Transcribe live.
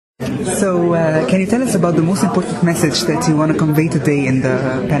So, can you tell us about the most important message that you want to convey today in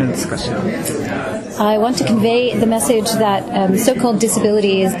the panel discussion? I want to convey the message that so-called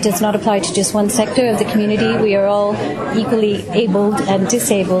disability does not apply to just one sector of the community. We are all equally abled and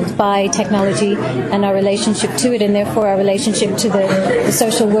disabled by technology and our relationship to it, and therefore our relationship to the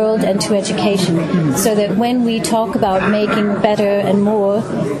social world and to education. So that when we talk about making better and more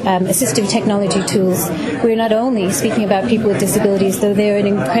assistive technology tools, we're not only speaking about people with disabilities, though they're an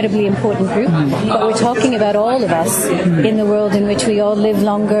incredibly important group, but we're talking about all of us in the world in which we all live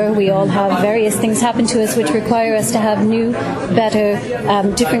longer, we all have various things happen to us which require us to have new, better,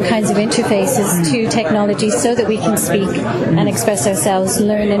 different kinds of interfaces to technology so that we can speak and express ourselves,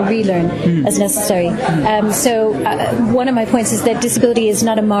 learn and relearn as necessary. So one of my points is that disability is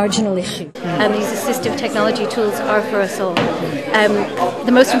not a marginal issue. These assistive technology tools are for us all.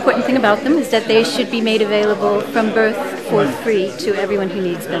 The most important thing about them is that they should be made available from birth for free to everyone who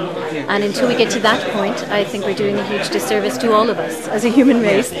needs them. And until we get to that point, I think we're doing a huge disservice to all of us as a human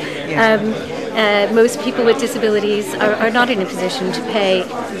race. Most people with disabilities are not in a position to pay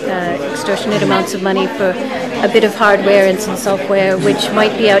extortionate amounts of money for a bit of hardware and some software which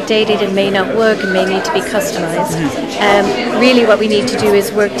might be outdated and may not work and may need to be customized. Really what we need to do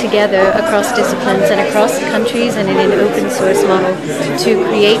is work together across disciplines and across countries and in an open source model to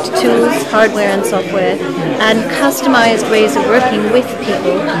create tools, hardware and software, and customized ways of working with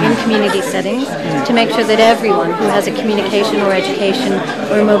people in community settings to make sure that everyone who has a communication or education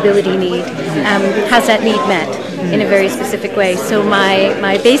or mobility need has that need met in a very specific way. So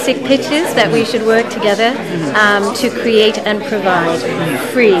my basic pitch is that we should work together to create and provide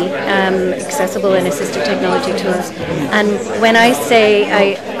free, accessible and assistive technology tools. And when I say,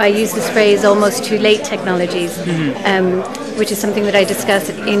 I use this phrase almost too late technologies, which is something that I discuss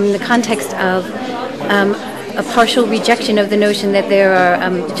in the context of a partial rejection of the notion that there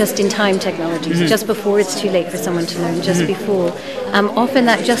are just-in-time technologies, just before it's too late for someone to learn, just before. Often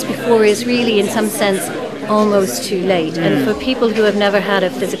that just before is really, in some sense, almost too late. And for people who have never had a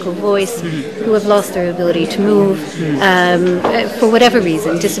physical voice, who have lost their ability to move, for whatever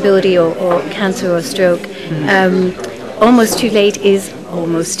reason, disability or cancer or stroke, almost too late is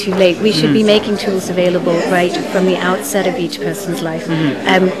almost too late. We should be making tools available right from the outset of each person's life.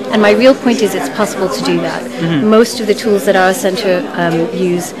 And my real point is it's possible to do that. Most of the tools that our centre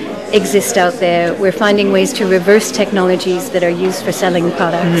use exist out there. We're finding ways to reverse technologies that are used for selling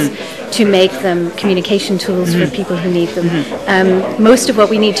products to make them communication tools for people who need them. Most of what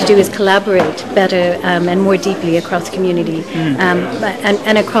we need to do is collaborate better and more deeply across community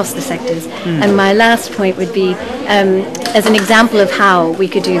and across the sectors. And my last point would be, as an example of how we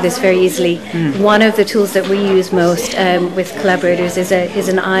could do this very easily, one of the tools that we use most with collaborators is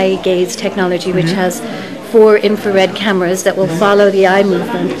an eye gaze technology which has 4 infrared cameras that will follow the eye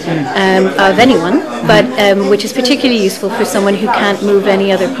movement of anyone, but which is particularly useful for someone who can't move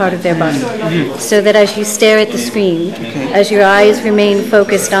any other part of their body. So that as you stare at the screen, as your eyes remain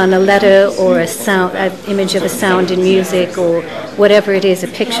focused on a letter or a sound, an image of a sound in music or whatever it is, a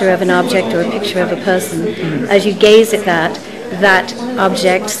picture of an object or a picture of a person, as you gaze at that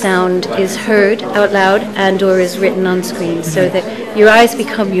object, sound is heard out loud and or is written on screen, so that your eyes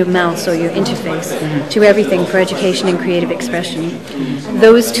become your mouse or your interface to everything for education and creative expression.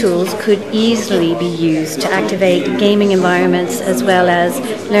 Those tools could easily be used to activate gaming environments as well as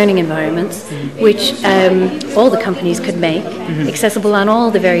learning environments, which all the companies could make accessible on all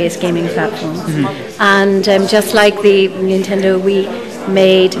the various gaming platforms. And just like the Nintendo Wii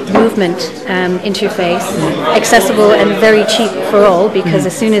made movement interface accessible and very cheap for all, because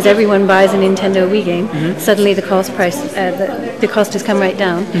as soon as everyone buys a Nintendo Wii game, suddenly the cost has come right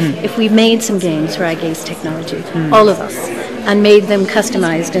down. If we made some games for eye gaze technology, all of us, and made them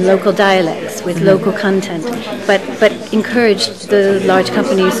customized in local dialects with local content, but encouraged the large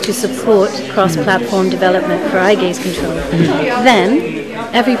companies to support cross-platform development for eye gaze control, then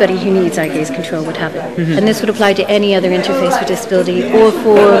everybody who needs eye gaze control would have it. And this would apply to any other interface for disability or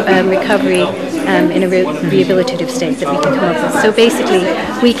for recovery in a rehabilitative state that we can come up with. So basically,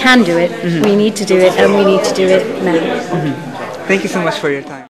 we can do it, we need to do it, and we need to do it now. Thank you so much for your time.